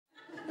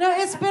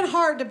it's been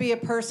hard to be a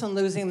person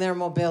losing their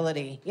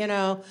mobility, you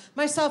know.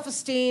 My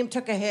self-esteem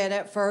took a hit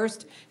at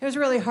first. It was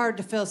really hard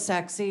to feel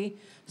sexy.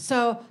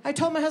 So I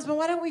told my husband,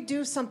 why don't we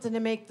do something to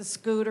make the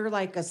scooter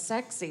like a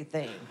sexy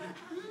thing?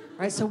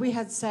 Right, so we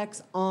had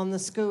sex on the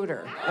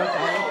scooter,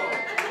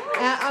 okay?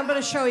 And I'm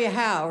gonna show you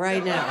how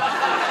right now.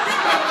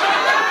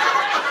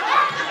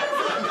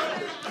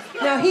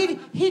 Now,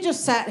 he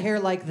just sat here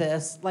like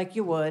this, like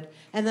you would,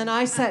 and then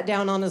I sat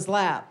down on his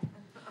lap.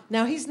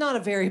 Now, he's not a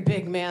very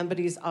big man, but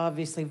he's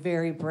obviously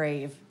very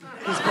brave.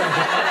 He's brave.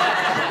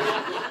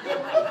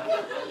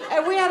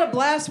 And we had a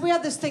blast. We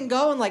had this thing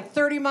going like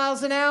 30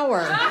 miles an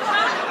hour.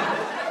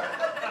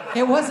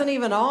 It wasn't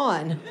even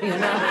on, you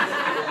know?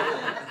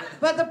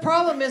 But the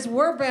problem is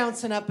we're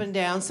bouncing up and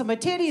down, so my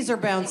titties are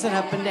bouncing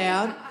up and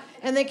down,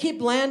 and they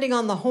keep landing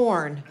on the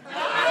horn.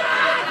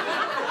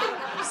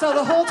 So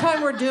the whole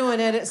time we're doing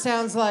it, it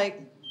sounds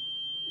like...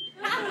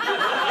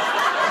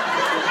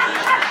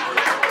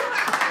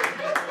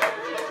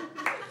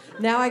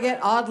 Now I get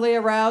oddly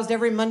aroused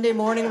every Monday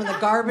morning when the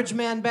garbage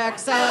man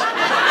backs up.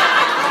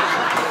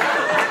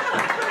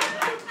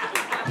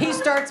 He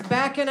starts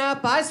backing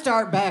up, I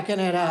start backing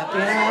it up, you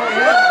know?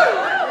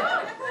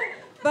 Yeah.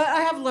 But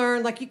I have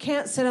learned, like, you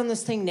can't sit on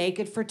this thing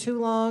naked for too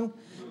long,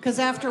 because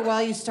after a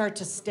while you start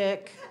to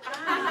stick.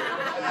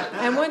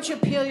 And once you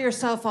peel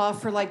yourself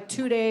off for like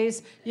 2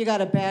 days, you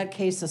got a bad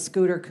case of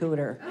scooter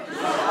cooter.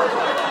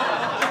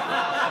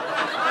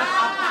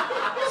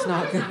 It's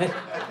not good.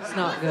 It's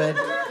not good.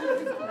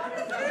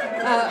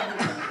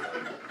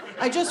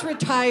 I just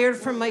retired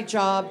from my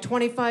job,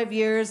 25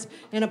 years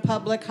in a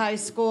public high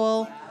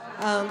school.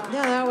 Yeah,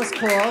 that was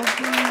cool.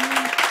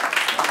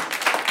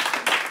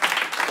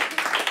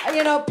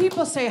 You know,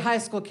 people say high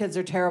school kids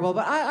are terrible,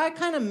 but I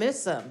kind of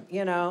miss them,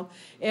 you know.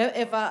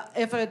 If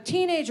a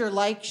teenager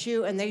likes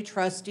you and they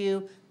trust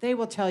you, they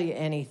will tell you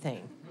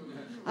anything.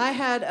 I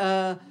had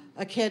a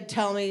kid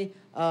tell me,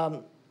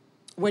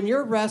 when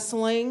you're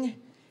wrestling,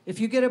 if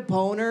you get a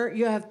boner,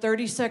 you have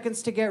 30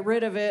 seconds to get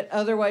rid of it,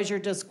 otherwise you're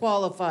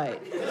disqualified.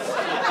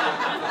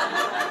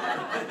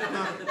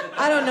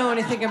 I don't know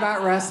anything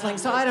about wrestling,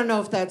 so I don't know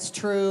if that's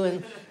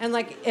true. And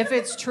like, if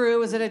it's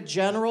true, is it a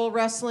general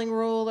wrestling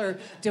rule, or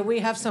did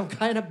we have some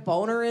kind of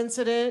boner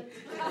incident?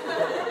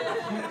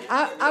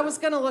 I was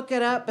going to look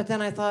it up, but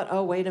then I thought,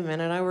 oh, wait a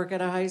minute, I work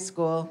at a high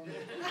school.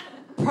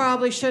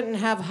 Probably shouldn't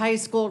have high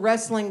school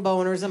wrestling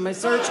boners in my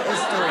search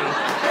history.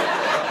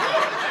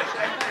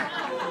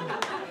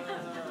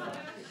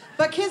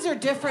 But kids are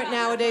different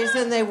nowadays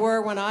than they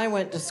were when I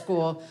went to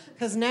school,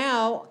 because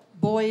now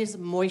boys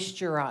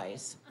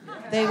moisturize.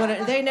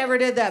 They never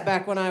did that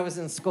back when I was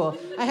in school.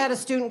 I had a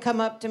student come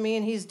up to me,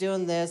 and he's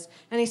doing this,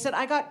 and he said,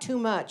 I got too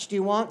much. Do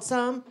you want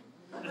some?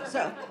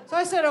 So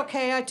I said,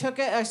 okay. I took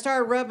it. I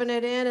started rubbing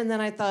it in, and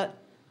then I thought,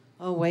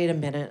 oh, wait a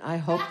minute. I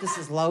hope this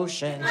is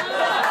lotion.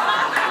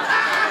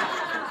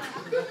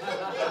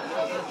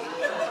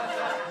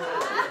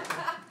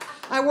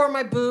 I wore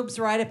my boobs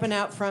right up and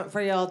out front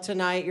for y'all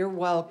tonight. You're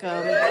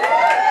welcome.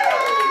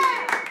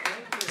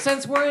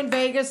 Since we're in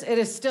Vegas, it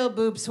is still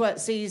boob sweat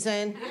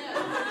season.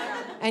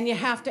 And you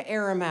have to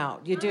air them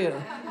out. You do.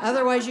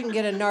 Otherwise, you can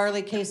get a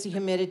gnarly case of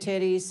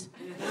humidititties.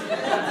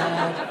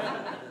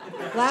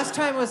 Last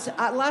time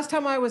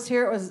I was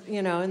here, it was,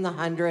 you know, in the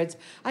hundreds.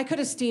 I could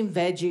have steamed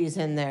veggies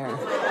in there.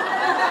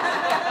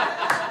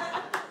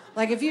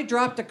 Like, if you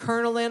dropped a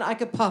kernel in, I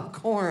could pop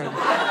corn.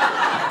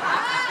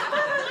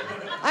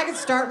 I could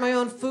start my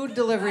own food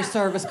delivery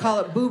service, call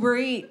it Boober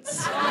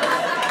Eats.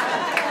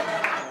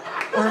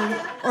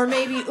 Or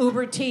maybe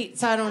Uber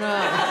Teats, I don't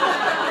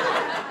know.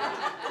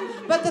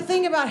 But the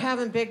thing about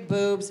having big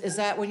boobs is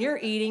that when you're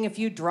eating, if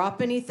you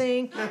drop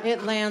anything,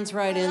 it lands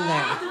right in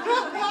there.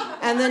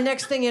 And then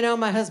next thing you know,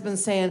 my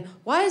husband's saying,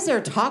 why is there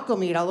taco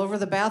meat all over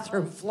the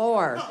bathroom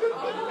floor?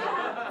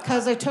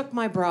 Because I took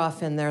my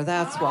broth in there,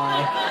 that's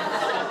why.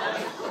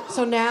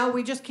 So now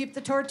we just keep the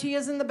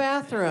tortillas in the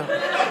bathroom.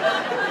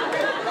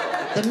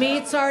 The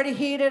meat's already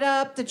heated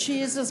up, the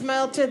cheese is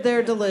melted,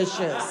 they're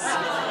delicious.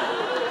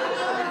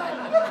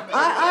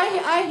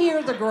 I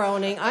hear the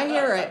groaning, I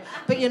hear it.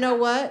 But you know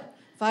what?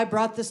 If I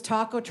brought this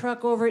taco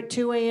truck over at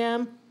 2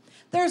 a.m.,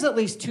 there's at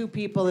least 2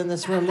 people in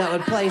this room that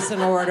would place an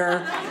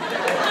order.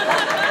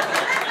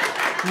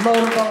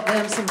 Motorboat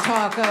them some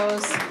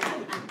tacos.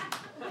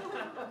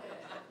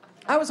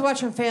 I was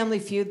watching Family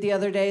Feud the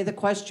other day. The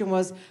question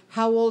was,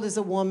 how old is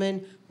a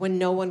woman when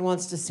no one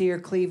wants to see her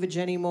cleavage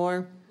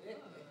anymore?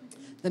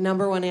 The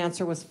number one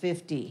answer was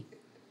 50.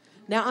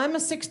 Now, I'm a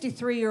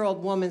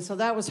 63-year-old woman, so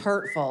that was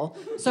hurtful.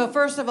 So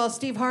first of all,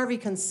 Steve Harvey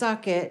can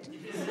suck it.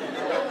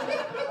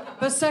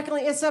 But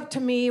secondly, it's up to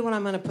me when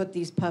I'm going to put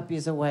these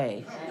puppies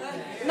away.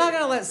 I'm not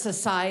going to let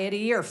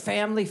society or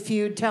Family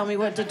Feud tell me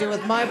what to do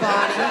with my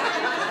body.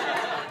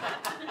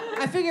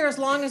 I figure as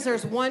long as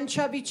there's one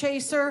chubby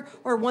chaser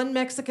or one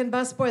Mexican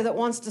busboy that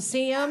wants to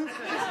see him,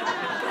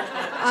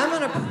 I'm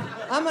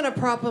gonna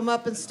prop him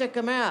up and stick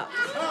him out.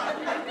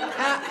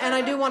 And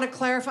I do want to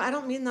clarify, I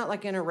don't mean that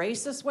like in a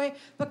racist way,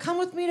 but come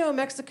with me to a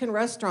Mexican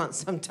restaurant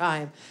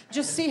sometime.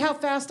 Just see how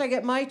fast I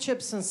get my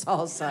chips and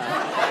salsa.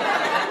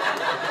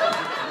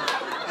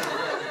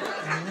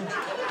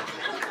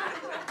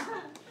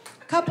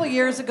 couple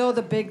years ago,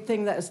 the big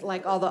thing that was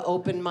like all the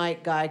open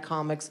mic guy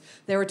comics,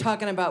 they were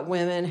talking about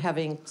women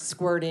having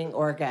squirting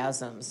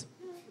orgasms.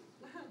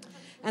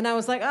 And I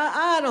was like,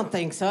 I don't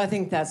think so. I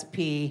think that's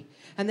pee.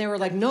 And they were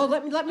like, no,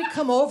 let me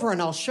come over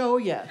and I'll show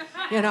you.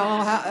 You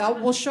know,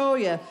 we'll show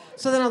you.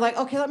 So then I'm like,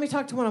 okay, let me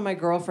talk to one of my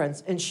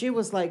girlfriends. And she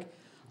was like,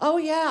 oh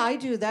yeah, I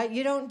do that.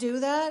 You don't do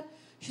that?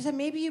 She said,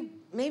 maybe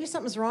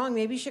something's wrong.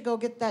 Maybe you should go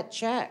get that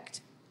checked.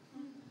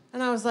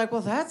 And I was like,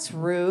 well, that's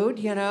rude,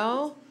 you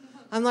know?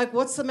 I'm like,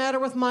 what's the matter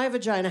with my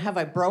vagina? Have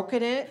I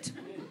broken it?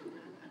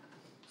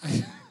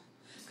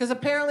 Because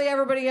apparently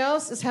everybody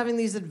else is having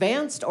these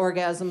advanced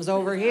orgasms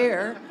over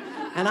here.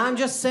 And I'm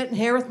just sitting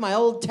here with my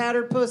old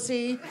tattered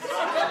pussy.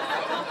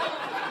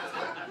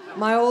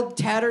 My old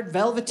tattered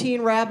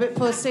velveteen rabbit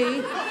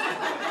pussy.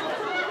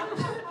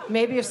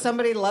 Maybe if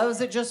somebody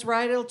loves it just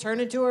right, it'll turn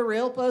into a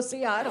real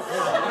pussy. I don't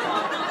know.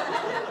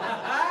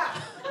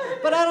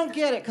 But I don't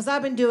get it, because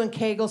I've been doing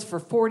Kegels for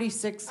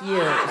 46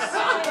 years.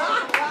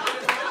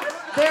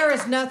 There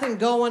is nothing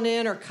going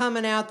in or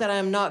coming out that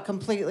I'm not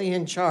completely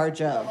in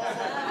charge of.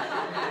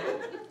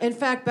 In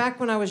fact, back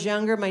when I was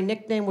younger, my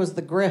nickname was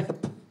the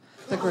Grip.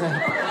 The Grip.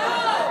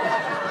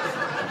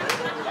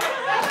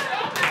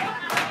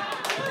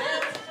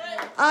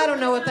 I don't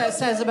know what that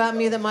says about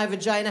me, that my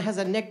vagina has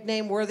a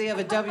nickname worthy of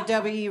a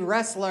WWE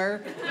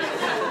wrestler.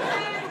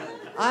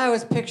 I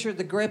always pictured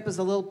the Grip as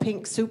a little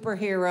pink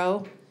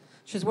superhero.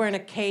 She's wearing a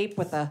cape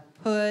with a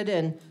hood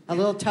and a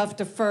little tuft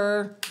of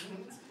fur.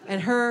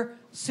 And her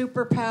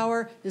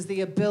superpower is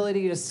the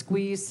ability to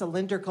squeeze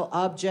cylindrical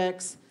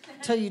objects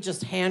till you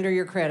just hand her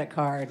your credit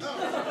card.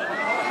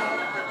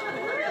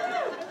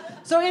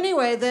 So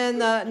anyway, then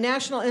the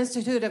National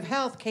Institute of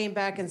Health came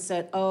back and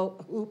said,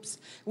 oh, oops,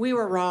 we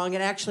were wrong.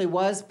 It actually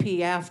was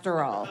pee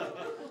after all.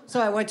 So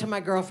I went to my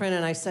girlfriend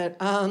and I said,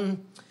 I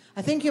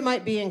think you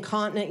might be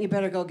incontinent. You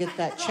better go get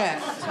that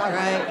checked, all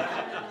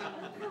right?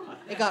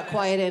 It got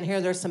quiet in here.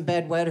 There's some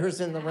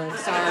bedwetters in the room.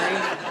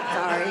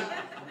 Sorry.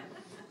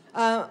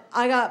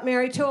 I got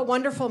married to a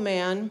wonderful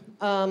man.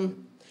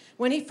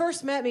 When he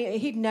first met me,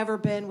 he'd never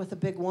been with a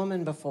big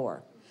woman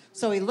before.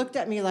 So he looked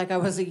at me like I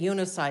was a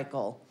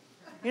unicycle.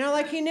 You know,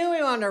 like he knew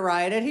he wanted to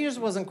ride it. He just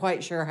wasn't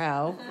quite sure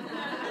how.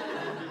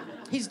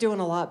 He's doing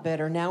a lot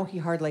better. Now he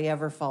hardly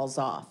ever falls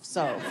off.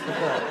 So,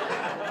 good.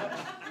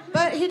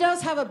 But he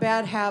does have a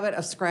bad habit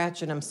of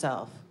scratching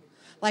himself.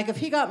 Like if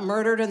he got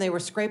murdered and they were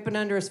scraping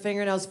under his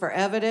fingernails for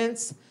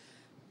evidence,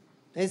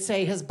 they'd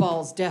say his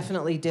balls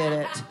definitely did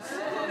it.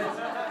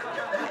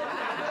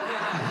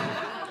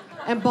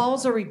 And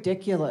balls are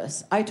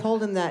ridiculous. I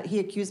told him that. He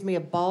accused me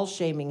of ball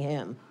shaming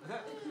him.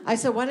 I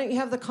said, why don't you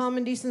have the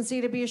common decency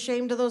to be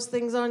ashamed of those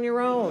things on your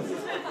own?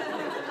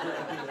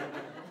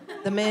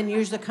 The men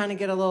usually kind of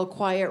get a little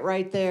quiet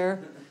right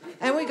there.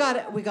 And we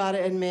got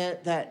to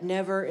admit that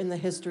never in the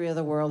history of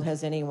the world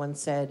has anyone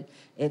said,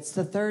 it's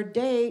the third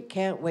date,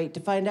 can't wait to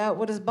find out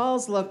what his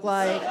balls look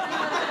like.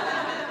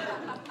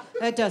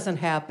 That doesn't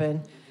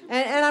happen.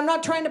 And I'm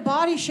not trying to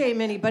body shame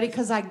anybody,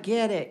 because I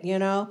get it, you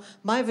know?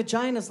 My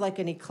vagina's like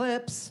an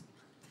eclipse.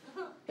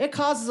 It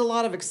causes a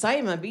lot of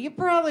excitement, but you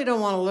probably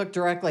don't want to look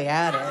directly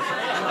at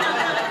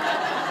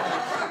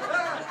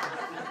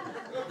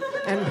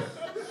it.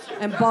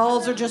 And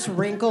balls are just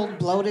wrinkled,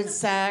 bloated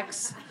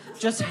sacks,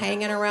 just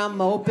hanging around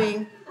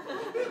moping,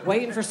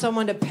 waiting for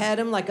someone to pet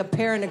him like a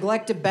pair of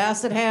neglected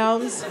basset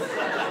hounds.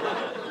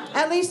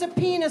 At least a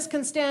penis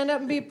can stand up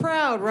and be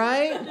proud,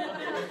 right?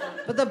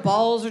 But the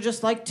balls are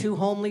just like two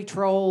homely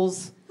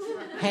trolls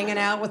hanging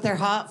out with their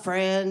hot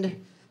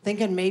friend,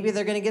 thinking maybe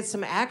they're going to get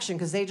some action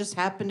because they just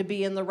happen to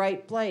be in the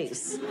right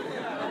place.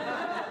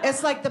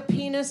 It's like the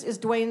penis is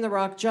Dwayne "The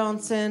Rock"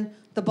 Johnson,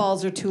 the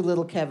balls are two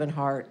little Kevin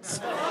Harts.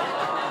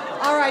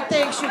 All right,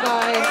 thanks, you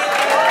guys.